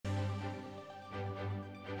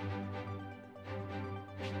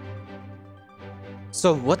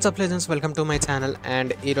So what's up legends, welcome to my channel and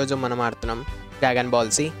ee roju manam aartunam Dragon Ball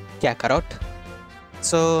Z Kakarot.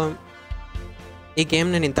 So ఈ game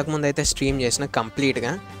నేను ఇంతకు ముందు అయితే stream చేసిన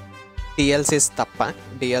కంప్లీట్గా DLCs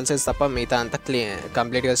తప్ప మిగతా అంతా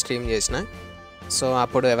కంప్లీట్గా స్ట్రీమ్ చేసిన. సో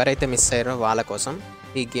అప్పుడు ఎవరైతే మిస్ అయ్యారో వాళ్ళ కోసం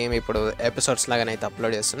ఈ గేమ్ ఇప్పుడు ఎపిసోడ్స్ లాగానైతే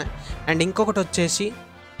అప్లోడ్ చేస్తున్నా. అండ్ ఇంకొకటి వచ్చేసి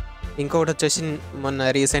మొన్న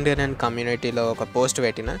రీసెంట్గా నేను కమ్యూనిటీలో ఒక పోస్ట్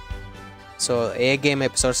పెట్టిన. సో ఏ గేమ్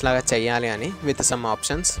ఎపిసోడ్స్ లాగా చేయాలి అని విత్ సమ్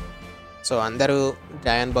ఆప్షన్స్. సో అందరూ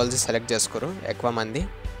డ్రాగన్ బాల్ సెలెక్ట్ చేసుకోరు ఎక్కువ మంది.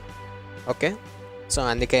 ఓకే, సో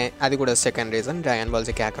అందుకే అది కూడా సెకండ్ రీజన్ డ్రాగన్ బాల్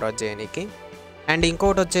కాకరాట్ చేయడానికి. అండ్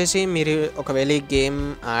ఇంకొకటి వచ్చేసి మీరు ఒకవేళ ఈ గేమ్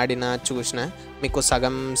ఆడినా చూసినా మీకు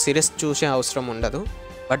సగం సిరీస్ చూసే అవసరం ఉండదు.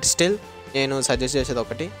 బట్ స్టిల్ నేను సజెస్ట్ చేసేది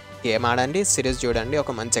ఒకటి, గేమ్ ఆడండి, సిరీస్ చూడండి,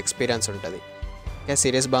 ఒక మంచి ఎక్స్పీరియన్స్ ఉంటుంది. ఓకే,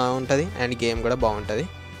 సిరీస్ బాగుంటుంది అండ్ గేమ్ కూడా బాగుంటుంది.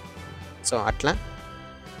 సో అట్లా.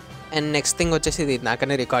 అండ్ నెక్స్ట్ థింగ్ వచ్చేసి ఇది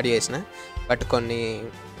నాకనే రికార్డ్ చేసిన, బట్ కొన్ని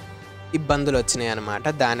ఇబ్బందులు వచ్చినాయి అనమాట.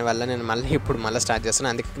 దానివల్ల నేను ఇప్పుడు స్టార్ట్ చేస్తాను.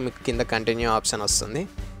 అందుకే మీకు కింద కంటిన్యూ ఆప్షన్ వస్తుంది.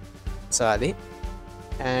 సో అది.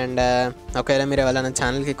 అండ్ ఒకవేళ మీరు ఎవరైనా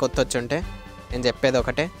ఛానల్కి కొత్త వచ్చి ఉంటే నేను చెప్పేది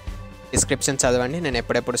ఒకటే, డిస్క్రిప్షన్ చదవండి. నేను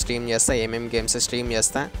ఎప్పుడెప్పుడు స్ట్రీమ్ చేస్తా, ఏమేమి గేమ్స్ స్ట్రీమ్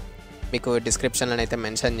చేస్తా మీకు డిస్క్రిప్షన్లో అయితే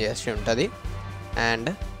మెన్షన్ చేసి ఉంటుంది. అండ్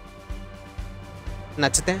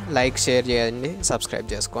నచ్చితే లైక్, షేర్ చేయండి, సబ్స్క్రైబ్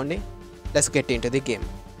చేసుకోండి. Let's get into the game.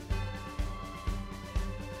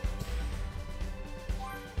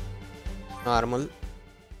 Normal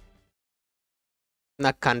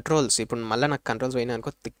నాకు కంట్రోల్స్ ఇప్పుడు మళ్ళీ నాకు కంట్రోల్స్ పోయినా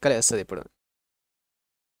అనుకో తిక్కలేస్తుంది. ఇప్పుడు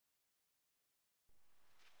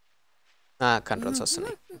కంట్రోల్స్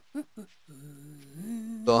వస్తున్నాయి.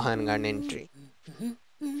 దోహాన్ గార్డ్ ఎంట్రీ.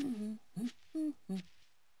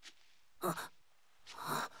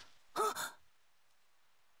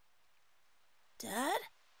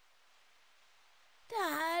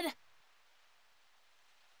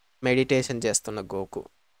 మెడిటేషన్ చేస్తున్న గోకు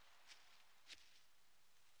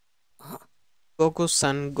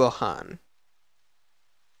సన్ గోహాన్.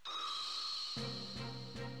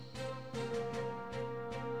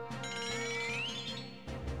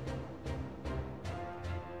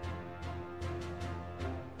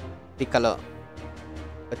 పికలో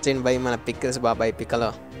వచ్చింది బై మన పిక్కల్స్ బాబాయ్. Piccolo,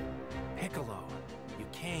 you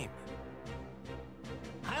came.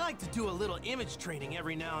 I like to do a little image training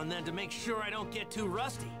every now and then to make sure I don't get too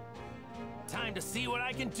rusty. Time to see what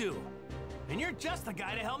I can do. And you're just the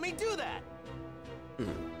guy to help me do that.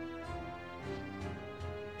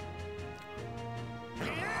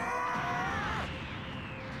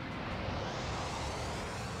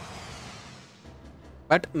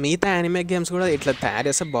 But మిగతా anime games కూడా ఇట్లా తయారు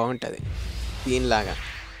చేస్తే బాగుంటుంది దీనిలాగా.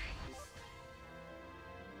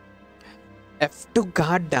 F2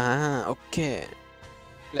 గార్డా? Okay,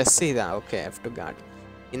 plus ఇదా? Okay, F2 gourd.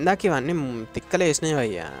 ఇందాక ఇవన్నీ తిక్కలు వేసినవి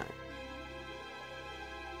అయ్యా.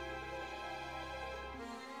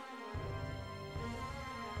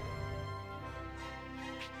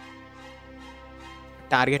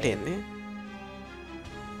 టార్గెట్ ఏంది?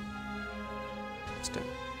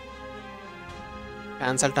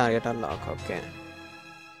 Cancel target are lock. Okay,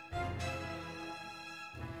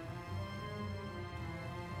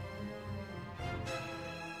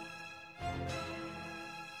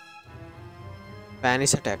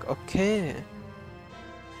 Spanish attack. Okay,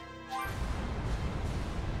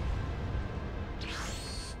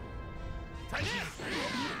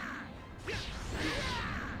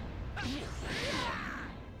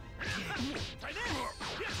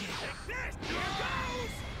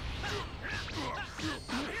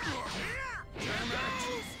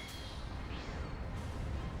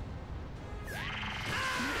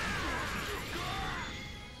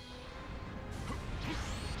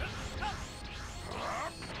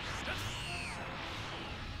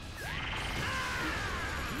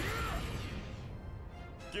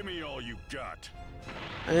 Give me all you got.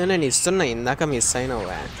 అదే నేను ఇస్తున్నా, ఇందాక miss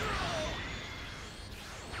అయినావా?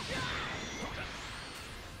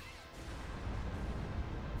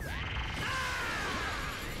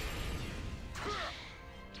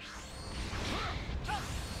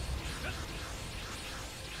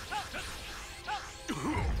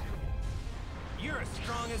 You're as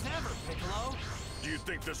strong as ever, Piccolo. Do you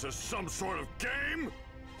think this is some sort of game?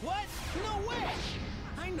 What? No way!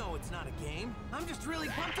 I know it's not a game. I'm just really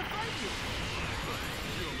pumped to fight you.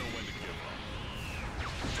 You don't know when to give up.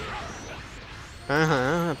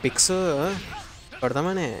 Pics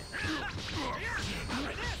కొడదామనే.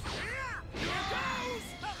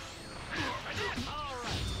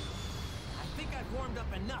 I think I've warmed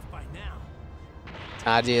up enough by now.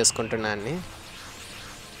 Charge చేసుకుంటున్నాను.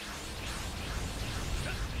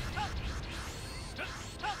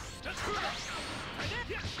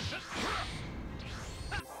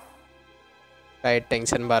 Right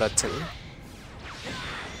tension bar వచ్చింది.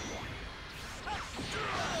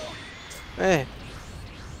 ఏ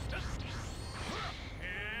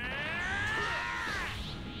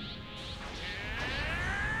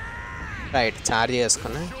right charge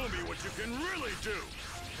చేసుకున్నా. Show me what you can really do.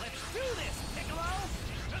 Let's do this, Piccolo!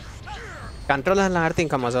 కంట్రోలర్లో ఆడితే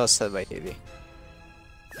ఇంకా మజా వస్తుంది బయట ఇది.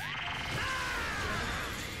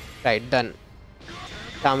 Right done.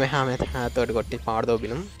 తోటి కొట్టి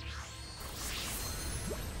పాడదోబినం.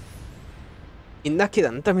 ఇందాక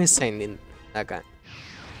ఇదంతా మిస్ అయింది ఇందాక.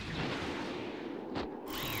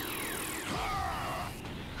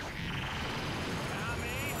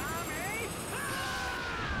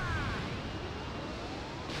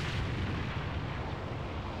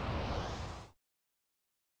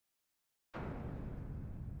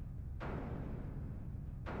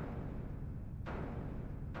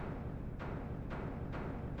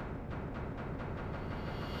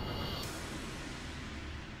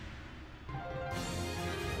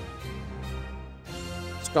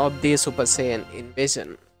 Stop the super Saiyan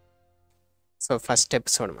invasion. So first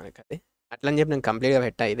episode మనకి అది అట్లని చెప్పి నేను కంప్లీట్గా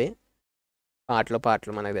పెట్టా. ఇది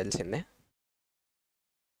పాటలు మనకు తెలిసిందే.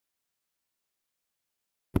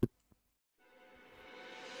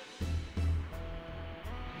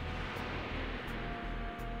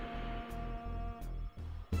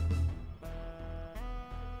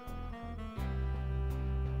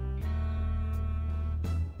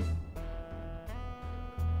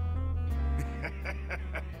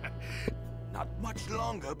 Not much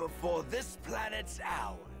longer before this planet's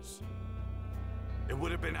ours. It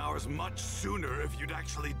would have been ours much sooner if you'd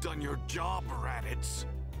actually done your job, Raditz.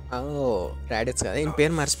 ఓ రాడిట్స్ కదా ఈయన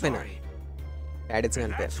పేరు మర్చిపోయినా. రాడిట్స్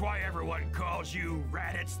అని పేరు. That's why everyone calls you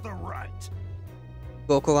Raditz the Runt.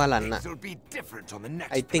 గోకు వాళ్ళ అన్న. Things will be different on the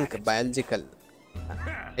next I think planet. Biological.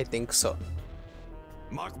 I think so.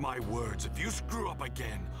 Mark my words, if you screw up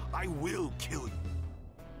again, I will kill you.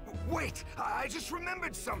 Wait, I just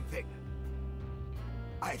remembered something.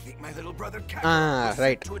 I think my little brother Ah, Kakarot was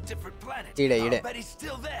right. sent to a different planet. Ide. I'll bet he's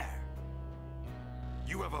still there.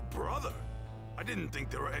 You have a brother? I didn't think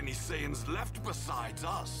there were any Saiyans left besides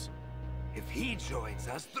us. If he joins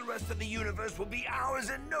us, the rest of the universe will be ours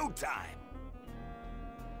in no time.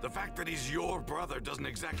 The fact that he's your brother doesn't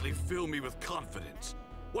exactly fill me with confidence.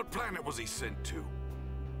 What planet was he sent to?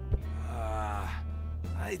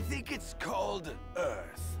 I think it's called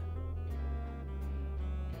Earth.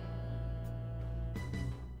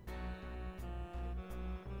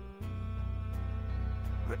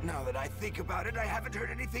 But now that I think about it, I haven't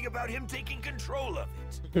heard anything about him taking control of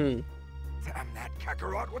it. Damn that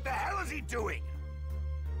Kakarot, what the hell is he doing?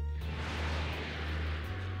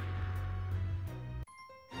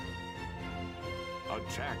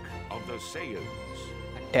 Attack of the Saiyans.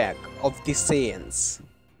 Attack of the Saiyans.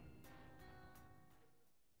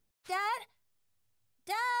 Dad?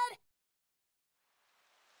 Dad?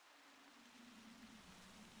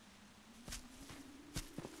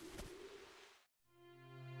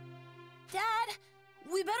 Dad,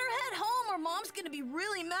 we better head home or Mom's gonna be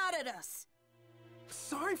really mad at us.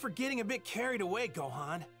 Sorry for getting a bit carried away,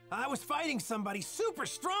 Gohan. I was fighting somebody super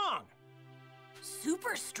strong.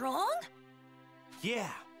 Super strong?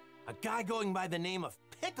 Yeah, a guy going by the name of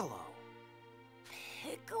Piccolo.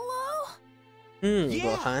 Piccolo? Yeah,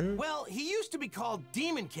 Gohan. well, he used to be called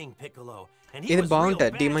Demon King Piccolo, and he ఇది was real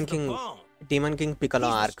బాగుంటుంది. bad demon to the king bone. పికలో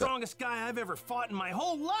He's the arc. strongest guy I've ever fought in my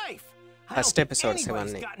whole life. I First don't think episodes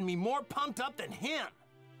anybody's ఇవన్నీ. gotten me more pumped up than him.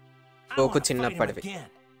 I గోకు wanna fight him చిన్నప్పటివి. again,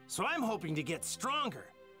 so I'm hoping to get stronger,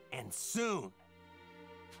 and soon.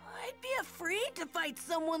 I'd be afraid to fight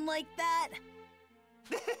someone like that.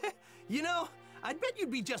 You know, I bet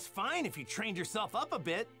you'd be just fine if you trained yourself up a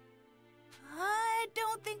bit. I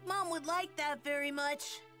don't think Mom would like that very much.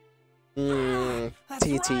 That's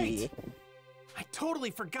Chi-Chi. right. I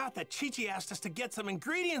totally forgot that Chi-Chi asked us to get some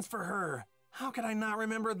ingredients for her. How could I not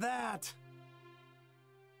remember that?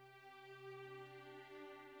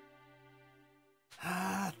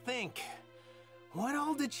 Think. What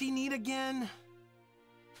all did she need again?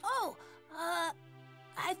 Oh,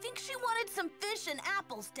 I think she wanted some fish and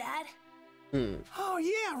apples, Dad. Oh,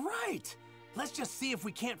 yeah, right. Let's just see if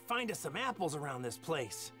we can't find us some apples around this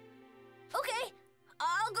place. Okay,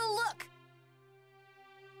 I'll go look.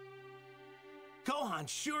 Gohan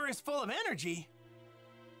sure is full of energy.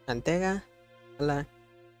 అంతేగా అలా.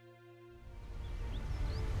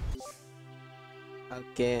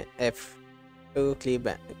 Okay F2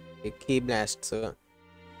 key blasts.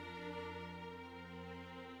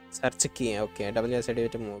 Search key. Okay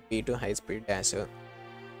WSD move. P2 high speed dash.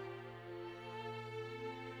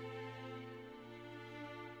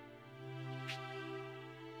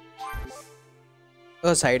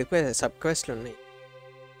 ఓ side sub క్వెస్ట్లు ఉన్నాయి.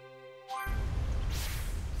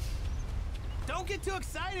 Don't get too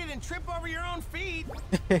excited and trip over your own feet.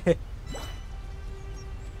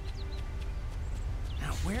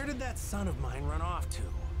 Now, where did that son of mine run off to?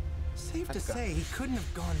 Safe to say he couldn't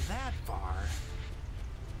have gone that far.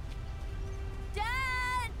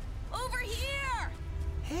 Dad! Over here!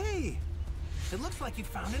 Hey! It looks like you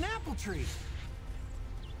found an apple tree.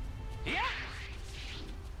 Yeah!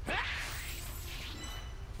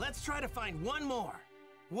 Let's try to find one more.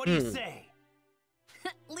 What do you say?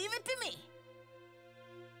 Leave it to me.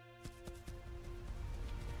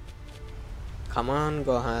 Come on,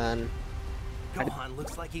 Gohan. Gohan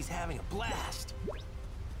looks like he's having a blast.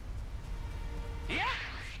 Yeah!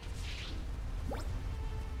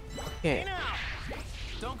 Okay. Hey now!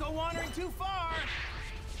 Don't go wandering too far.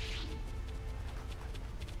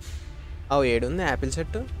 అవు ఏడుంది Apple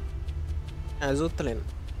చెట్టు? అది చూస్తలేను.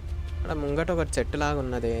 అక్కడ ముంగట ఒక చెట్టు లాగా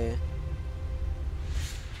ఉన్నది.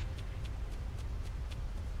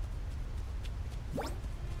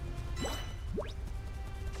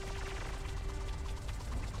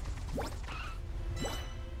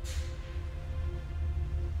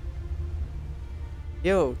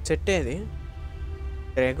 యో చెట్టేది?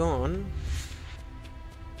 Dragon.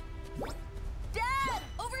 Dad!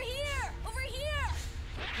 Over here! Over here!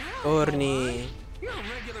 ఓర్ని You're a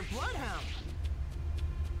regular bloodhound.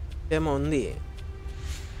 ఏమో ఉంది.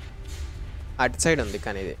 అటు సైడ్ ఉంది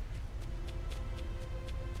కానీ ఇది.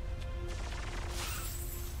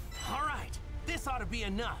 All right, this ought to be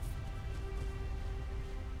enough.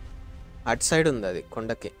 అటు సైడ్ ఉంది అది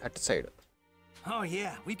కొండకి అటు side. Oh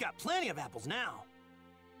yeah, we've got plenty of apples now.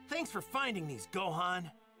 Thanks for finding these, Gohan.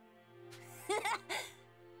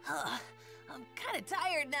 I'm kind of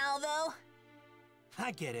tired now, though. I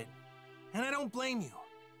get it, and I don't blame you.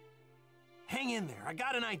 Hang in there, I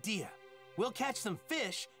got an idea. We'll catch some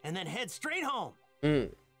fish and then head straight home.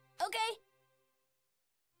 Okay.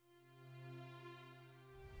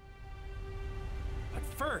 But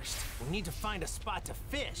first, we need to find a spot to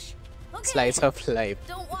fish. Okay. Slice of life.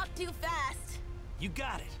 Don't walk too fast. You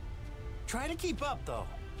got it. Try to keep up, though.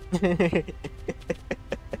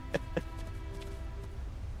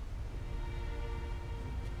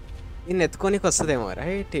 ఈయన ఎత్తుకోనికి వస్తుందేమో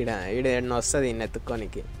right. ఈడ ఎన్న వస్తుంది ఈయన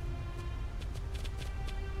ఎత్తుకోనికి.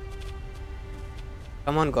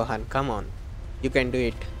 కమాన్ గోహాన్, కమాన్, you can do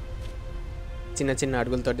it. చిన్న చిన్న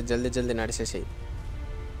అడుగులతోటి జల్దీ జల్దీ నడిచేసేయి.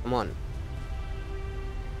 కమాన్.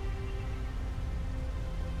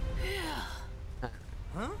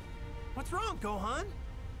 Huh? What's wrong, Gohan?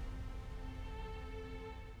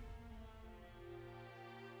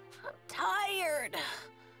 I'm tired.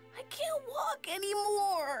 I can't walk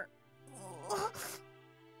anymore.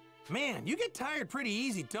 Man, you get tired pretty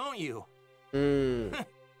easy, don't you?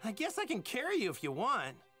 I guess I can carry you if you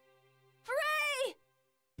want. Hooray!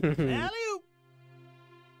 Alley-oop!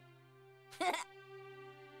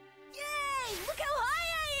 Yay! Look how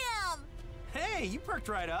high I am! Hey, you perked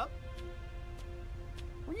right up.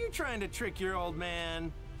 Were you trying to trick your old man?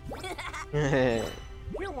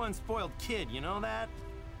 You're one spoiled kid, you know that?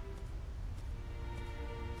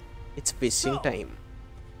 It's fishing So, time.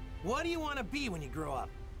 What do you want to be when you grow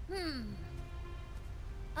up?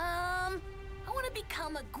 I want to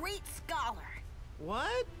become a great scholar.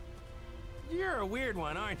 What? You're a weird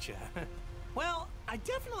one, aren't you? Well, I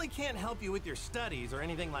definitely can't help you with your studies or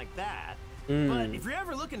anything like that. But if you're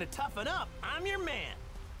ever looking to toughen up, I'm your man.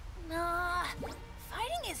 Nah,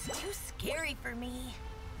 fighting is too scary for me.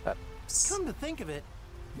 Come to think of it,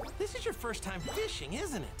 this is your first time fishing,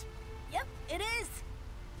 isn't it? Yep, it is.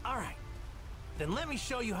 All right. Then let me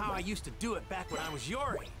show you how I used to do it back when I was your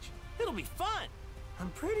age. It'll be fun.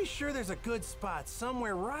 I'm pretty sure there's a good spot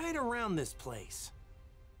somewhere right around this place.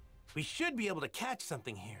 We should be able to catch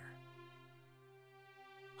something here.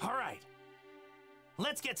 All right.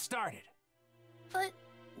 Let's get started. But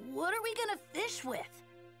what are we gonna fish with?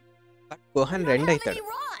 గోహాన్ We don't రెండు have అవుతాడు. any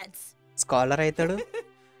rods. Scholar అవుతాడు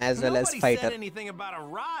as well as Nobody said fighter. anything about a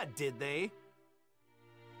rod, did they?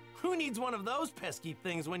 Who needs one of those pesky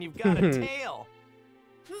things when you've got a tail?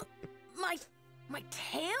 My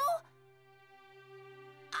tail?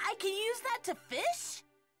 I can use that to fish?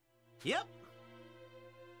 Yep.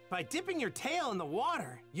 By dipping your tail in the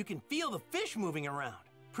water, you can feel the fish moving around.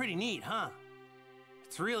 Pretty neat, huh?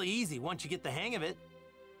 It's really easy once you get the hang of it.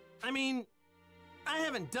 I mean, I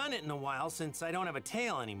haven't done it in a while since I don't have a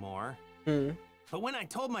tail anymore. But when I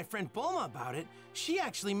told my friend Bulma about it, she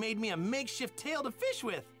actually made me a makeshift tail to fish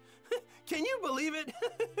with. Can you believe it?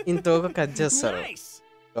 ఇంత ఒక cut చేస్తారు. Nice.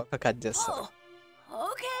 ఒక cut చేస్తారు. Oh,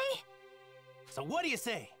 okay. So what do you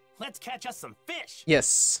say? Let's catch us some fish.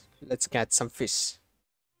 Yes, let's catch some fish.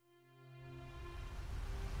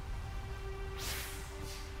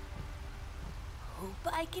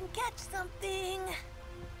 I can catch something.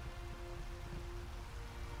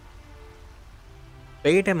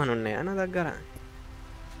 Wait ఏమైనా ఉన్నాయా నా దగ్గర?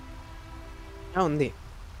 ఉంది.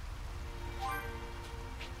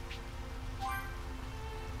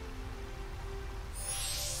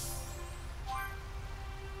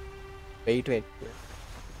 వెయిట్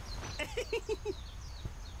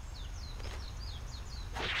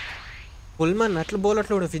ఫుల్మన్ అట్లు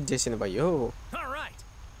బోలట్లు కూడా ఫిట్ చేసింది భయ్యో.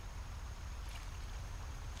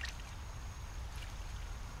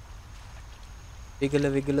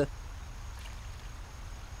 విగుల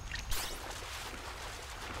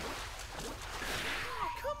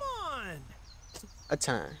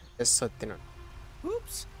అచ్చా yes వత్తిన.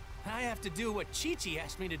 Oops. I have to do what Chi-Chi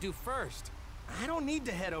asked me to do first. I don't need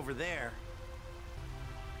to head over there.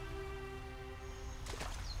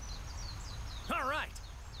 All right.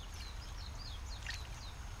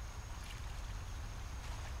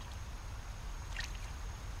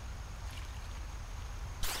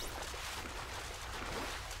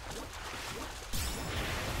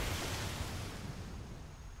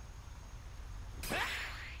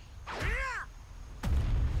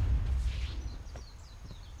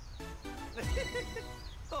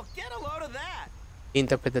 Oh, get a load of that.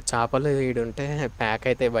 ఇంత పెద్ద చేపలు ఈడుంటే ప్యాక్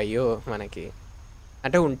అయితే భయ్యో మనకి.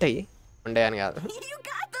 అంటే ఉంటాయి, ఉండేయని కాదు, You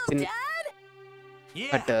got those, Dad?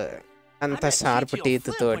 But అంత I bet sharp Chi-Chi'll teeth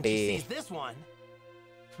flip when తోటి. she sees this one.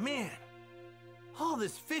 Man, all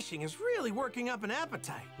this fishing is really working up an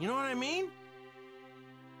appetite. You know what I mean?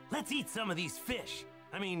 Let's eat some of these fish.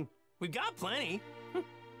 I mean, we've got plenty.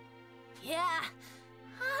 Yeah.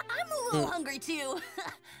 I'm a little hungry too.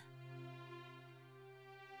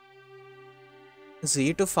 G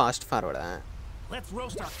to fast forward. Let's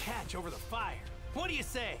roast our catch over the fire. What do you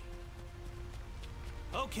say?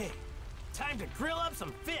 Okay, time to grill up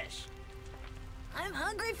some fish. I'm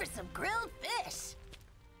hungry for some grilled fish.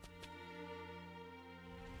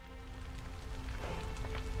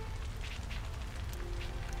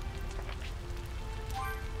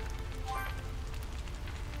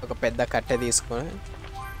 ఒక పెద్ద కట్టె తీసుకొని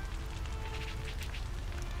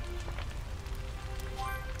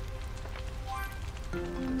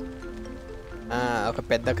ఒక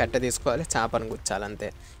పెద్ద కట్టె తీసుకోవాలి, చేపను గుచ్చాలి అంతే,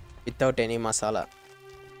 without any masala.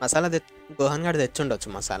 Masala Gohan గారు తెచ్చుండొచ్చు,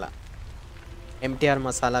 మసాలా ఎంటీఆర్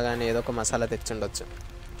మసాలా కానీ ఏదో ఒక masala తెచ్చుండొచ్చు.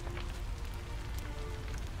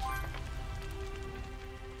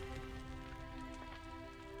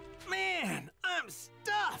 Man, I'm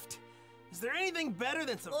stuffed. Is there anything better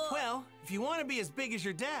than some... Well, if you want to be as big as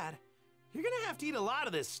your dad, you're gonna have to eat a lot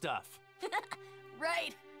of this stuff.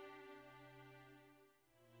 Right.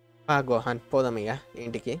 Gohan పోదాం ఇక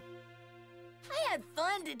ఇంటికి. I had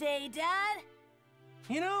fun today, Dad.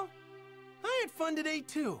 You know, I had fun today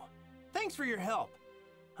too. Thanks for your help.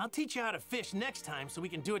 I'll teach you how to fish next time so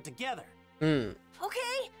we can do it together.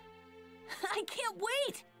 Okay. I can't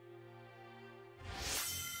wait.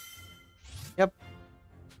 Yup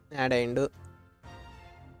add అయిండు.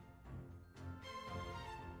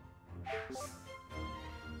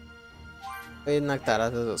 ఇది నాకు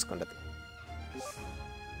తర్వాత చూసుకుంటుంది.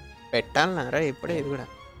 పెట్టాలన్నారా ఇప్పుడే? ఇది కూడా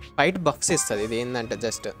fight buffs ఇస్తుంది. ఇది ఏంటంటే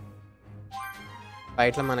జస్ట్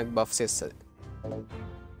ఫైట్లో మనకు బఫ్స్ ఇస్తుంది.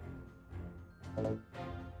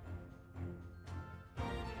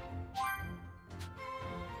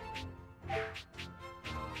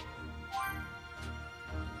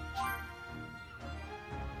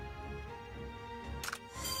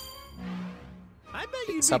 I bet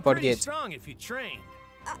you'd be Support pretty gauge. strong if you trained.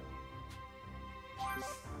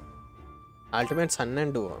 Ultimate sun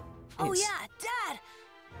and do. Oh yeah, Dad.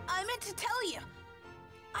 I meant to tell you.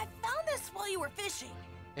 I found this while you were fishing.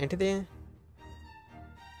 ఏంటిది?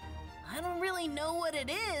 I don't really know what it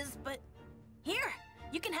is, but here,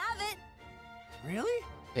 you can have it. Really?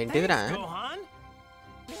 ఏంటిదిరా? Thanks, Gohan.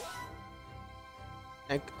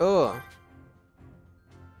 ఓ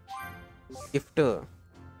gift.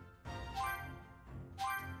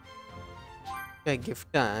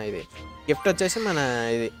 Gift ఇది gift వచ్చేసి మన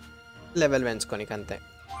ఇది level పెంచుకోనికి అంతే.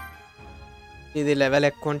 ఇది level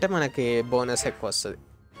ఎక్కువ ఉంటే మనకి బోనస్ ఎక్కువ వస్తుంది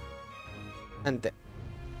అంతే.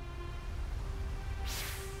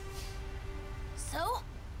 So,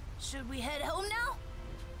 should we head home now?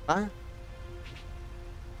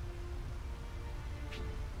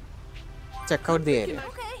 Checkout the area.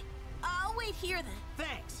 Okay. I'll wait here then.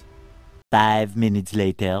 Thanks. 5 minutes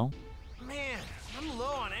later. Man, I'm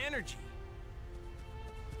low on energy.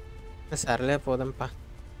 సర్లే పోదాంపా,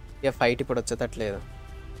 ఇక ఫైట్ ఇప్పుడు వచ్చేటట్లేదు.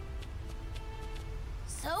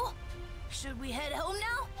 So, should we head home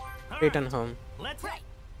now? All return right, home. let's... Right.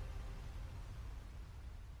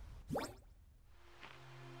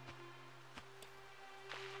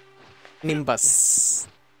 Nimbus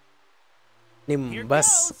Here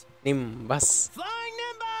Nimbus goes. Nimbus Flying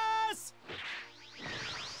Nimbus!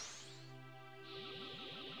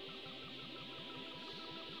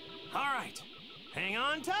 All right, hang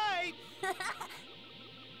on tight.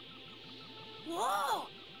 Whoa!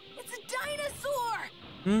 It's a dinosaur!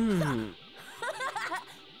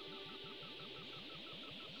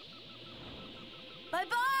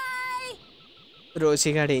 Bye-bye!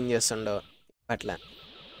 రోషిగాడు ఏం చేస్తుండో అట్లా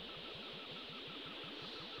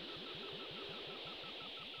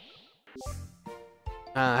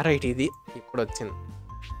right ఇది ఇప్పుడు వచ్చింది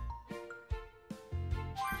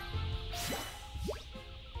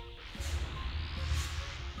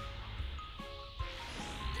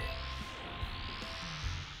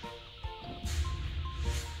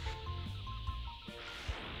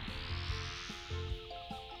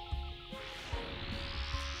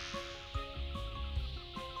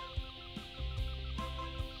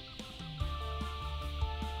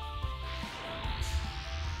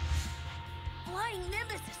Flying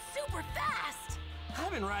Nimbus is super fast!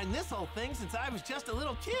 I've been riding this whole thing since I was just a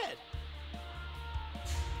little kid.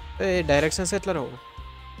 Directions ఎట్లా రావు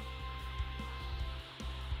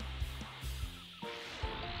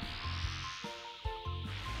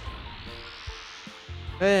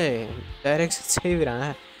directions ఏవిరా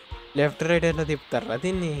left right ఎట్లా తిప్పుతారా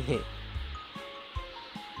దీన్ని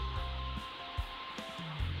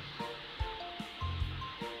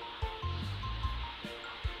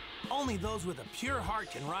Only those with a pure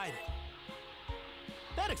heart can ride it.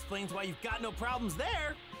 That explains why you've got no problems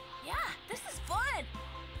there. Yeah, this is fun!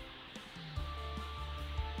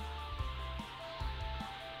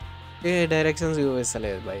 Directions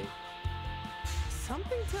చూపిస్తలేదు bye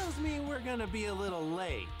Something tells me we're gonna be a little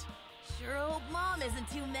late. Sure hope Mom isn't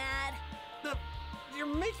too mad.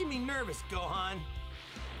 You're making me nervous, Gohan.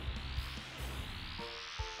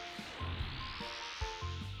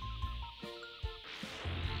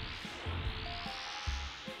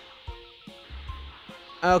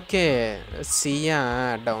 Okay chia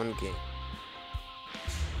డౌన్కి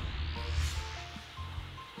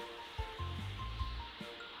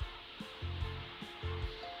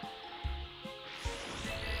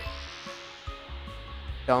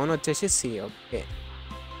down వచ్చేసి C okay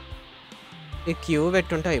ఈ queue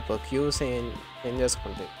పెట్టుంటే అయిపో cues ఏం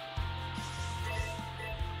చేసుకుంటాయి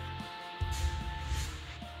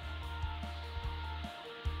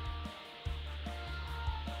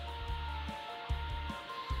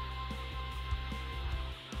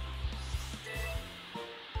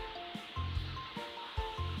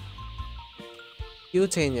queue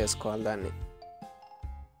change చేసుకోవాలి దాన్ని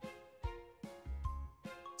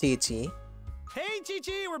చీచి Hey,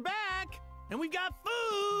 Chi-Chi, we're back! And we got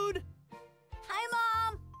food! Hi,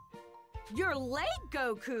 Mom! You're late,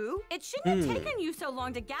 Goku. It shouldn't have taken you so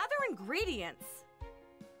long to gather ingredients.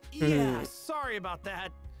 Yeah, sorry about that.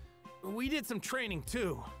 We did some training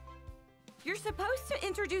too. You're supposed to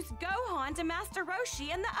introduce Gohan to Master Roshi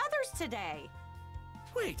and the others today.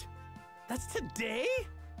 Wait, that's today?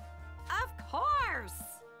 Of course!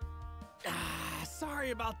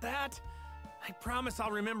 Sorry about that. I promise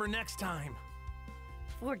I'll remember next time.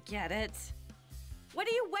 Forget it. What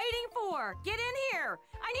are you waiting for? Get in here!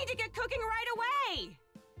 I need to get cooking right away!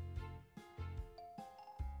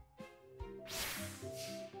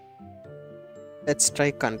 Let's try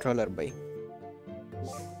controller by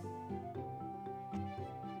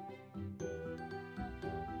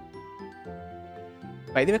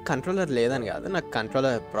the way controller లేదని కాదు నాకు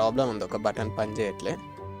controller problem ఉంది ఒక button పని చేయట్లే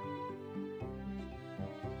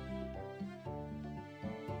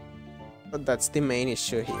so that's the main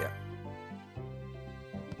issue here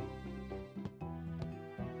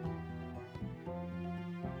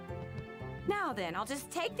Now then, I'll just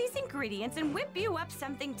take these ingredients and whip you up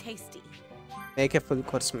something tasty. make a full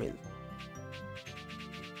course meal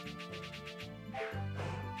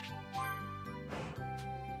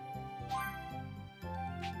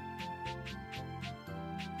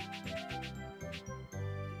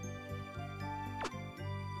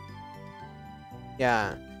yeah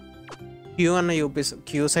Q అన్న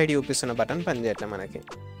Q side చూపిస్తున్న button పని చేయట్లే మనకి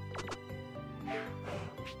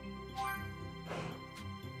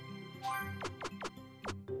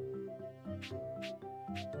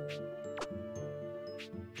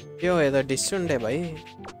यो ఏదో డిష్ ఉండే by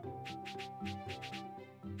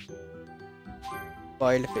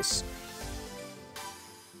boiled fish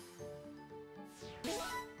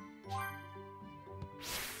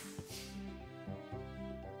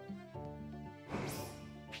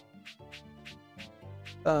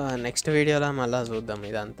next వీడియోలో మళ్ళీ చూద్దాం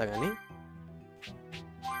ఇదంతా కానీ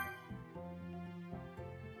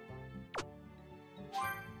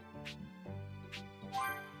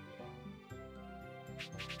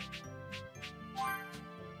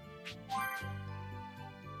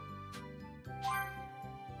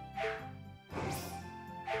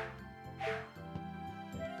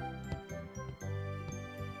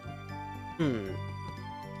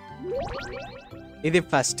ఇది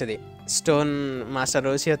ఫస్ట్ది స్టోన్ మాస్టర్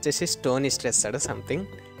రోషి వచ్చేసి స్టోన్ ఇస్తాడు సంథింగ్.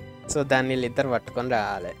 సో దాన్ని వీళ్ళిద్దరు పట్టుకొని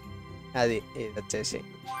రావాలి. అది ఇది వచ్చేసి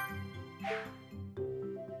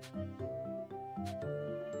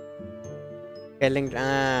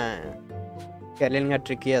కెర్లింగ్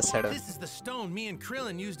ట్రిక్ చేస్తాడు. This is the stone me and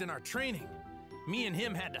Krillin used in our training. Me and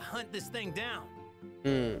him had to hunt this thing down.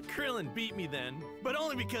 Krillin beat me then, but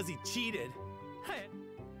only because he cheated.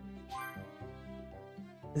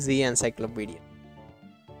 G encyclopaedia.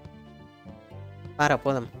 పారా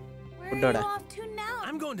పోదాం. Where are you off to now?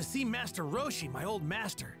 I'm going to see Master Roshi, my old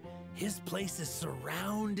master. His place is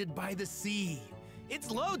surrounded by the sea. It's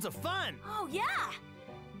loads of fun. Oh, yeah.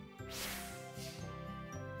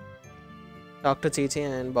 Talk to Chi-Chi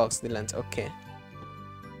and box the lunch. Okay.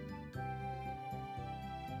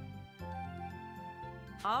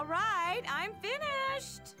 All right, I'm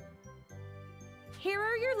finished. Here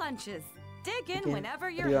are your lunches. Dig in whenever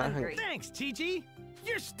you're hungry. Thanks, Chi-Chi.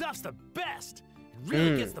 Your stuff's the best. It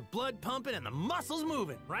really gets the blood pumping and the muscles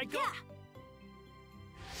moving, right, Go? Yeah.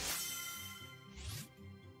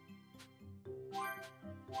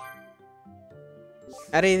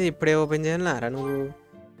 అరే ఇది ఇప్పుడే open చేయాలరా నువ్వు?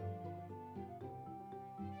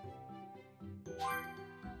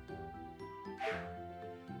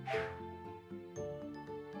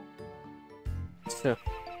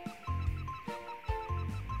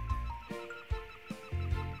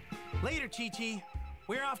 Later, Chi-Chi.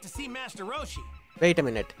 We're off to see Master Roshi. Wait a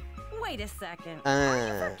minute. Wait a second. Are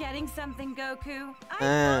you forgetting something, Goku? I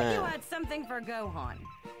thought you had something for Gohan.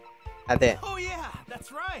 అదే. Oh yeah, that's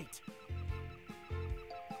right.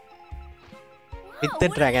 With the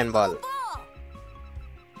Dragon Ball.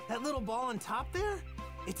 That little ball on top there?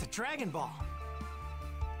 It's a Dragon Ball.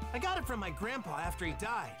 I got it from my grandpa after he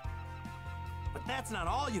died. But that's not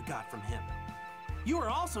all you got from him. You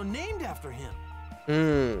were also named after him.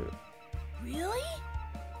 Really?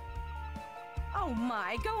 Oh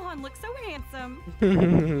my, Gohan looks so handsome.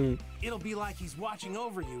 It'll be like he's watching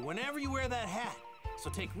over you whenever you wear that hat. So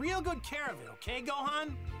take real good care of it, okay, Gohan?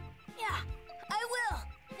 Yeah, I will.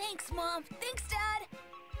 Thanks, Mom. Thanks, Dad.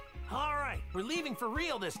 All right, we're leaving for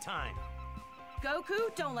real this time. Goku,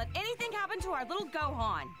 don't let anything happen to our little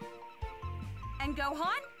Gohan. And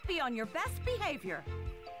Gohan, be on your best behavior.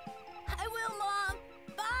 I will, Mom.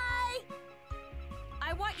 Bye.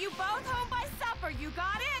 I want you both home by supper, you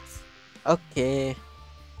got it? Okay.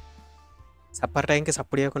 Supper టైంకి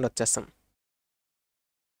సప్పుడు చేయకుండా వచ్చేస్తాం.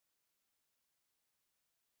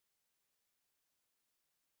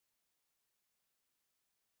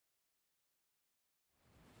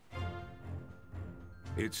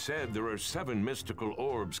 It's said there are 7 mystical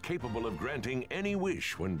orbs capable of granting any wish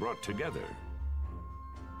when brought together.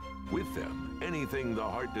 With them, anything the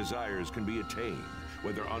heart desires can be attained,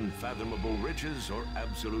 whether unfathomable riches or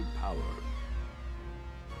absolute power.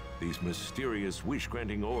 These mysterious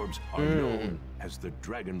wish-granting orbs are known as the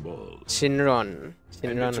Dragon Balls. Shinron.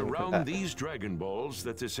 And it's around these Dragon Balls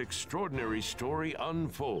that this extraordinary story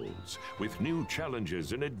unfolds, with new challenges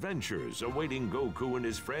and adventures awaiting Goku and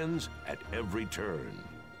his friends at every turn.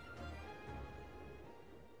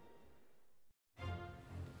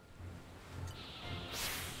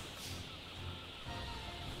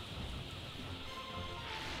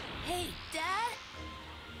 Hey, Dad.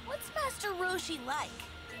 What's Master Roshi like?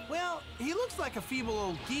 Well, he looks like a feeble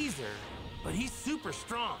old geezer, but he's super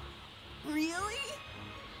strong. Really?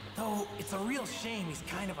 Though it's a real shame he's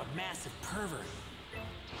kind of a massive pervert.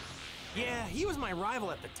 Yeah, he was my rival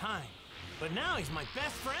at the time, but now he's my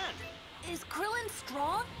best friend. Is Krillin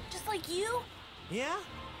strong, just like you? Yeah?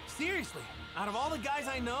 Seriously, out of all the guys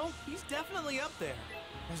I know, he's definitely up there.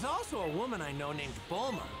 There's also a woman I know named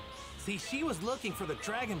Bulma. See, she was looking for the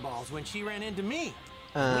Dragon Balls when she ran into me.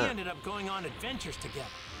 We ended up going on adventures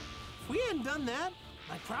together. If we hadn't done that,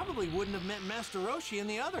 I probably wouldn't have met Master Roshi and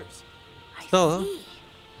the others. So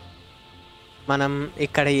మనం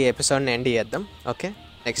ఇక్కడ ఈ ఎపిసోడ్ని end చేద్దాం. Okay,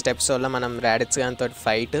 next ఎపిసోడ్లో మనం రాడిట్స్ గానితో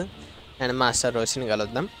fight and master Roshini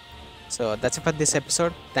కలుద్దాం. So that's for this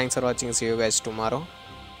episode. Thanks for watching. See you guys tomorrow.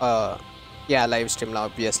 Live స్ట్రీమ్లో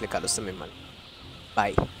obviously కలుస్తాం మిమ్మల్ని.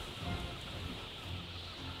 Bye.